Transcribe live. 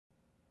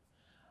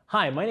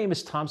Hi, my name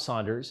is Tom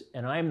Saunders,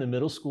 and I am the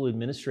Middle School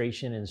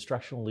Administration and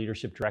Instructional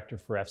Leadership Director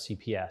for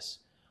FCPS.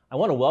 I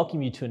want to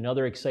welcome you to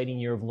another exciting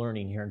year of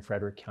learning here in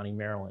Frederick County,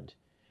 Maryland.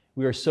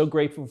 We are so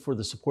grateful for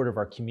the support of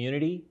our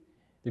community,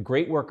 the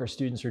great work our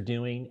students are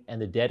doing, and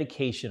the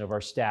dedication of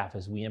our staff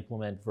as we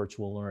implement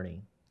virtual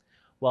learning.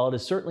 While it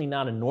is certainly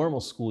not a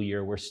normal school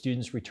year where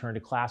students return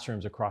to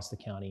classrooms across the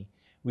county,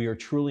 we are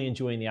truly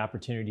enjoying the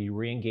opportunity to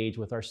re-engage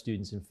with our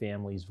students and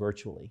families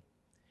virtually.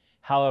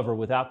 However,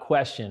 without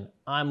question,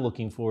 I'm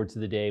looking forward to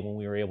the day when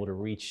we are able to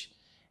reach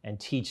and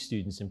teach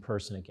students in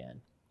person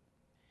again.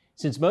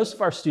 Since most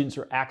of our students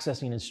are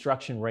accessing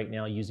instruction right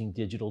now using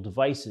digital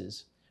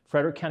devices,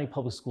 Frederick County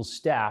Public Schools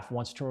staff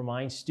wants to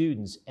remind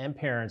students and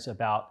parents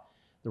about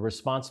the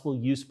responsible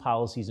use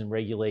policies and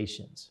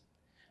regulations.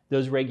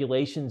 Those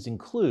regulations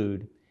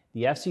include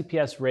the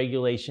FCPS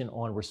regulation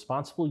on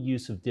responsible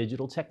use of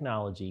digital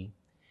technology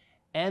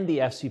and the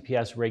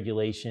FCPS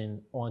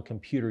regulation on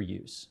computer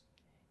use.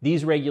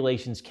 These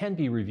regulations can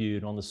be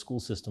reviewed on the school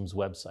system's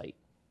website.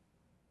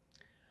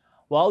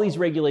 While these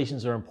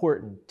regulations are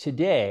important,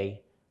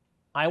 today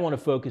I want to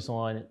focus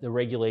on the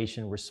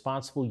regulation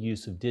responsible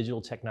use of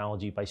digital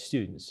technology by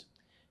students.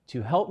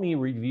 To help me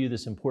review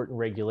this important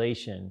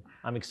regulation,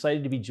 I'm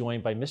excited to be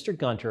joined by Mr.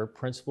 Gunter,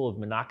 principal of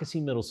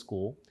Monocacy Middle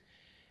School.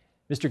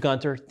 Mr.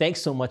 Gunter,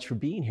 thanks so much for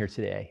being here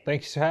today.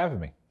 Thanks for having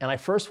me. And I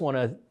first want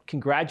to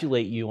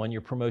congratulate you on your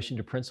promotion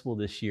to principal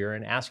this year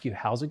and ask you,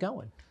 how's it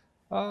going?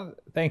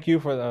 Thank you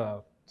for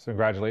the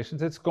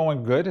congratulations. It's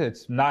going good.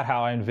 It's not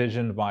how I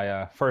envisioned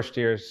my first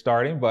year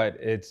starting, but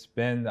it's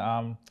been,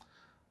 the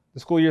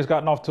school year's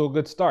gotten off to a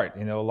good start.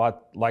 You know, a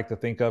lot like to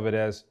think of it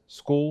as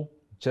school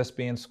just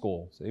being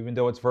school. So even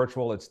though it's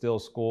virtual, it's still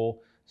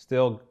school,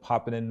 still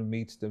popping into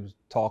meets to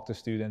talk to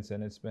students,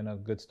 and it's been a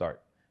good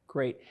start.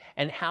 Great.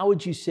 And how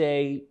would you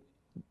say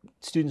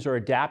students are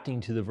adapting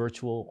to the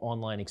virtual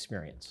online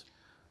experience?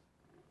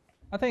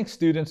 I think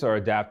students are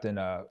adapting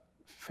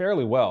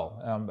fairly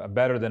well,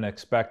 better than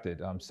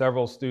expected.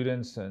 Several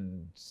students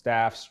and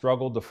staff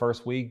struggled the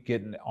first week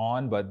getting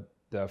on, but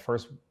the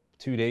first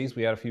 2 days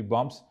we had a few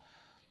bumps.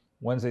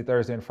 Wednesday,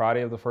 Thursday, and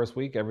Friday of the first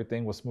week,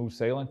 everything was smooth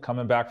sailing.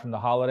 Coming back from the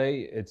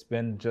holiday, it's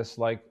been just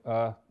like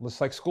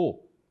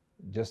school,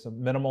 just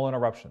minimal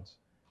interruptions.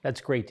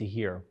 That's great to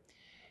hear.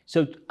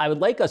 So I would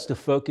like us to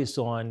focus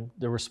on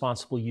the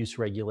responsible use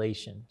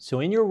regulation.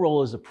 So in your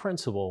role as a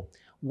principal,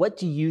 what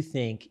do you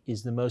think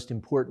is the most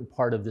important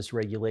part of this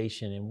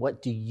regulation, and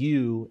what do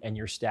you and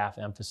your staff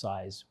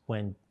emphasize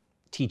when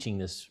teaching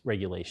this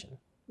regulation?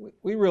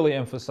 We really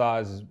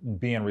emphasize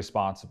being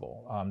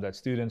responsible, that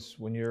students,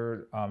 when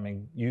you're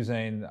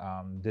using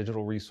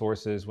digital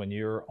resources, when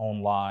you're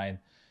online,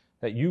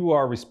 that you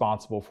are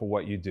responsible for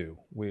what you do.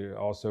 We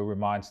also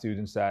remind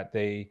students that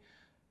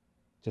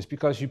just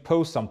because you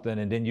post something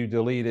and then you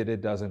delete it,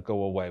 it doesn't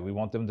go away. We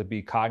want them to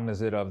be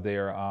cognizant of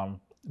their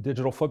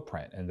digital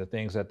footprint and the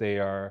things that they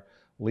are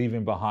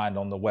leaving behind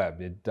on the web.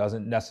 It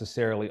doesn't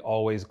necessarily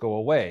always go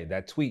away.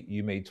 That tweet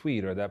you may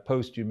tweet or that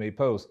post you may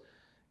post,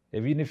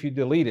 even if you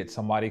delete it,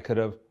 somebody could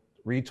have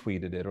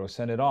retweeted it or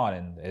sent it on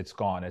and it's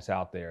gone, it's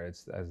out there.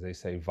 It's, as they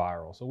say,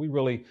 viral. So we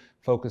really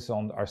focus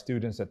on our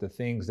students at the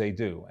things they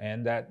do,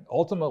 and that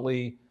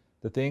ultimately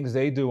the things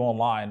they do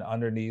online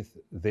underneath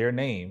their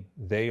name,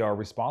 they are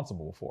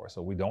responsible for.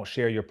 So we don't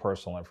share your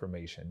personal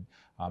information.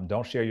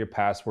 Don't share your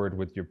password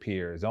with your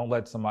peers. Don't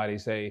let somebody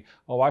say,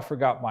 oh, I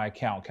forgot my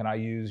account. Can I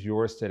use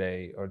yours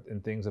today?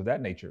 And things of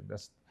that nature.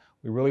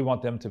 We really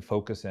want them to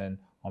focus in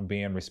on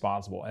being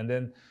responsible. And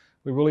then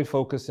we really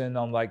focus in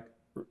on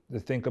to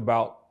think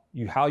about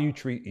how you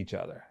treat each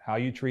other, how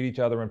you treat each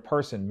other in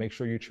person. Make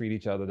sure you treat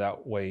each other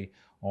that way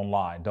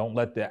online. Don't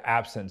let the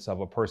absence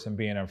of a person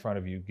being in front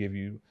of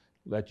you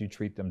let you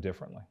treat them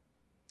differently.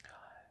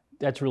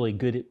 That's really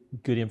good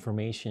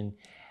information.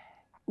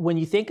 When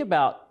you think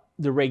about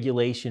the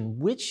regulation,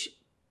 which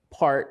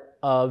part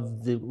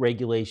of the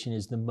regulation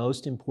is the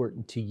most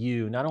important to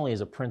you, not only as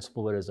a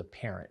principal, but as a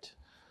parent?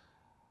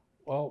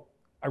 Well,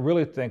 I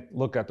really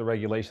look at the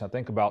regulation, I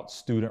think about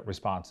student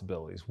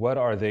responsibilities. What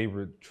are they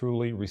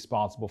truly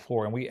responsible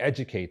for? And we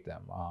educate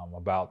them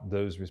about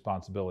those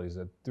responsibilities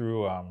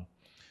through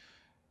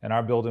in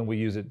our building. We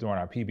use it during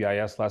our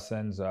PBIS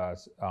lessons.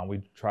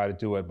 We try to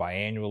do it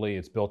biannually.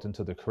 It's built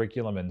into the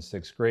curriculum in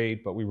 6th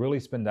grade, but we really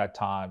spend that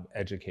time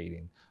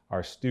educating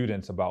our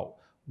students about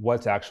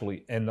what's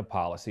actually in the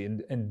policy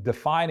and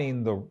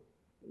defining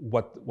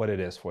what it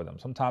is for them.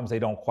 Sometimes they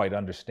don't quite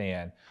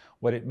understand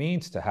what it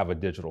means to have a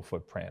digital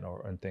footprint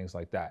and things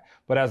like that.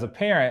 But as a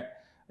parent,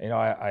 you know,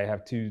 I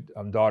have 2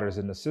 daughters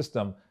in the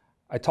system.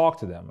 I talk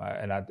to them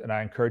and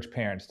I encourage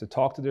parents to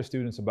talk to their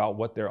students about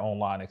what their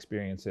online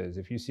experience is.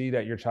 If you see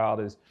that your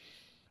child is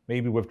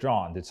maybe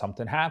withdrawn, did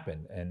something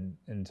happen?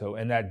 And so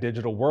in that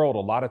digital world, a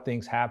lot of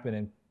things happen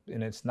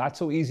and it's not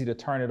so easy to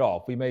turn it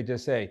off. We may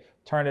just say,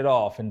 turn it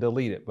off and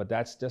delete it, but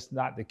that's just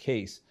not the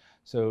case.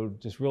 So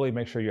just really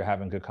make sure you're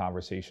having good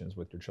conversations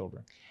with your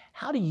children.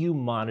 How do you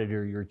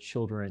monitor your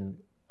children?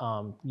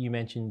 You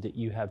mentioned that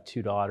you have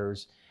 2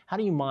 daughters. How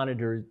do you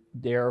monitor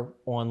their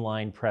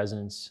online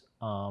presence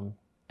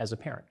as a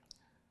parent?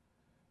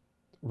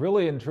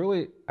 Really and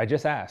truly, I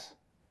just ask.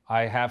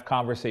 I have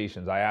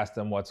conversations. I ask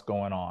them what's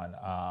going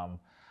on.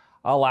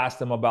 I'll ask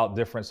them about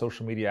different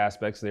social media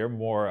aspects. They're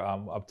more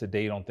up to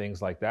date on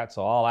things like that.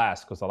 So I'll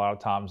ask because a lot of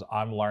times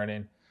I'm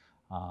learning.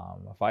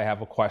 If I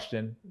have a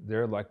question,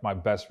 they're like my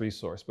best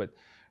resource. But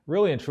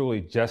really and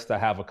truly, just to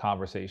have a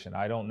conversation.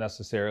 I don't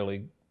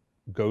necessarily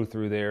go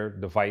through their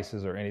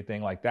devices or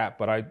anything like that,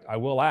 but I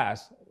will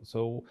ask,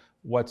 so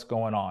what's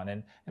going on?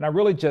 And I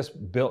really just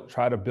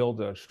try to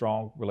build a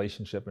strong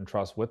relationship and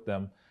trust with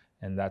them,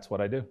 and that's what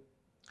I do.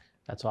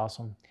 That's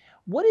awesome.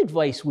 What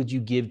advice would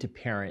you give to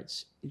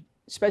parents,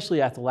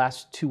 especially after the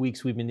last 2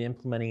 weeks we've been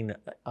implementing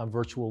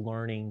virtual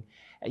learning?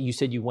 You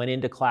said you went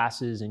into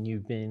classes and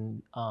you've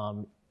been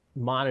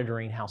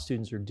monitoring how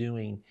students are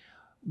doing.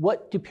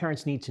 What do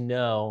parents need to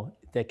know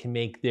that can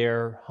make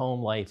their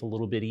home life a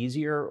little bit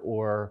easier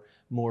or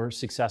more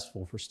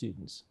successful for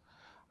students?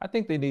 I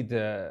think they need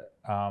to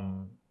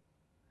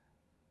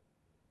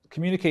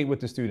communicate with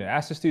the student.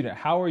 Ask the student,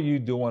 how are you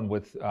doing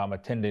with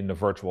attending the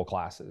virtual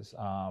classes?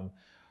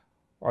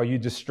 Are you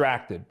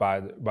distracted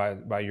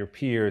by your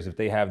peers if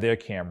they have their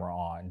camera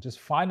on? Just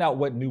find out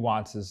what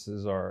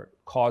nuances are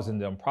causing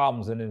them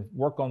problems and then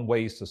work on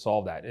ways to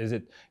solve that. Is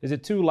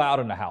it too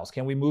loud in the house?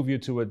 Can we move you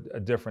to a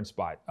different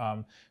spot?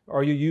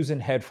 Are you using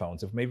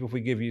headphones? If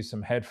we give you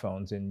some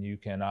headphones and you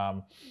can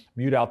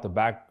mute out the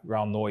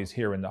background noise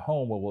here in the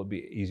home, it will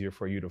be easier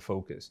for you to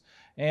focus.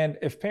 And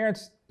if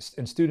parents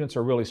and students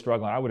are really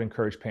struggling, I would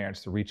encourage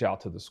parents to reach out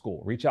to the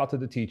school, reach out to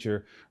the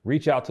teacher,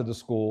 reach out to the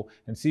school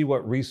and see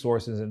what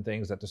resources and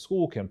things that the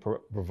school can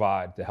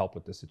provide to help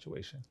with the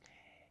situation.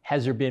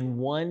 Has there been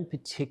one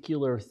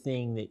particular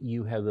thing that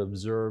you have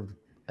observed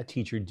a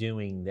teacher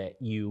doing that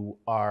you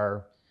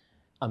are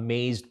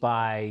amazed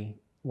by,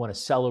 want to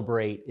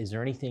celebrate? Is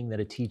there anything that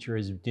a teacher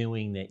is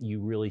doing that you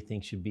really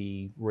think should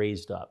be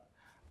raised up?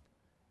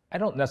 I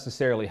don't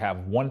necessarily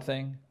have one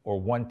thing or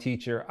one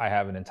teacher. I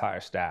have an entire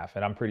staff,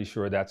 and I'm pretty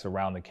sure that's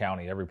around the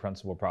county. Every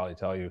principal will probably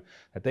tell you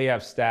that they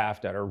have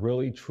staff that are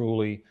really,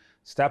 truly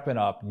stepping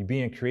up and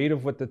being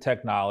creative with the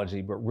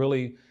technology, but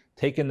really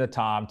taking the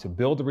time to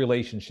build a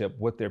relationship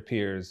with their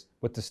peers,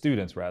 with the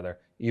students rather,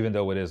 even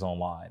though it is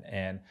online.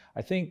 And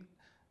I think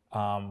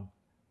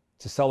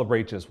to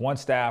celebrate just one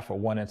staff or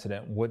one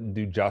incident wouldn't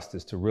do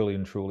justice to really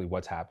and truly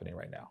what's happening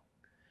right now.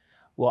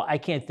 Well, I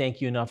can't thank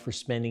you enough for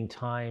spending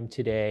time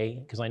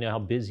today because I know how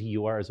busy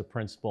you are as a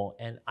principal,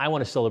 and I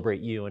want to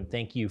celebrate you and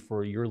thank you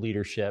for your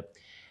leadership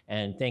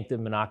and thank the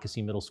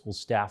Monocacy Middle School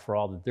staff for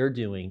all that they're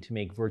doing to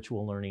make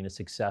virtual learning a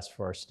success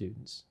for our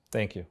students.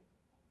 Thank you.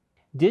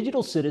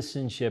 Digital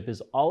citizenship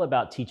is all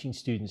about teaching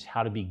students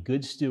how to be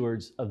good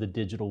stewards of the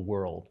digital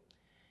world.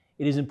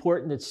 It is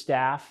important that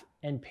staff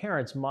and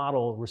parents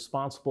model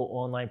responsible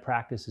online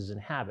practices and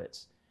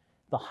habits.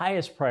 The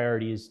highest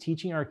priority is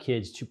teaching our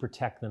kids to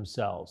protect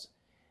themselves.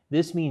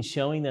 This means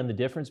showing them the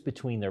difference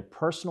between their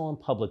personal and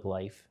public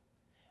life,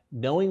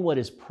 knowing what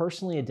is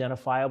personally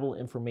identifiable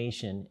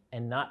information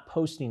and not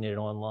posting it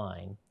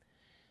online,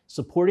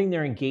 supporting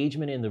their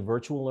engagement in the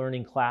virtual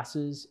learning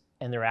classes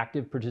and their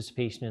active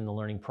participation in the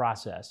learning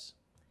process.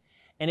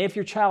 And if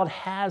your child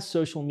has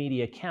social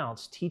media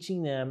accounts,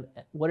 teaching them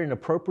what an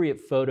appropriate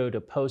photo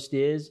to post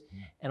is,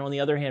 and on the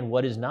other hand,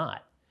 what is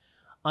not.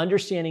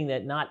 Understanding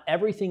that not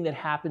everything that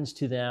happens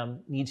to them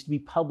needs to be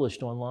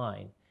published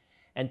online,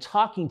 and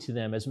talking to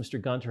them, as Mr.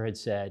 Gunter had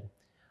said,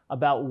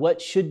 about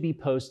what should be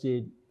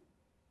posted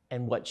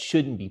and what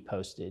shouldn't be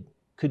posted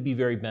could be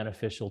very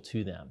beneficial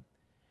to them.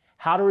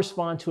 How to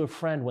respond to a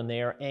friend when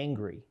they are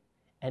angry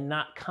and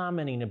not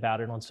commenting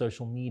about it on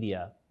social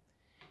media.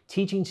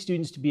 Teaching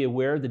students to be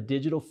aware of the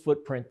digital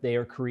footprint they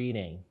are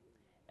creating.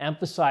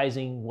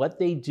 Emphasizing what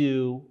they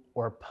do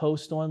or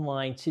post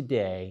online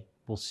today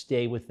will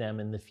stay with them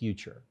in the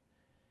future.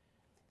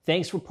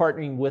 Thanks for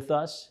partnering with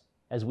us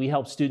as we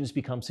help students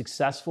become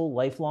successful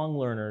lifelong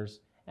learners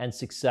and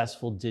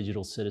successful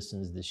digital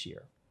citizens this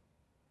year.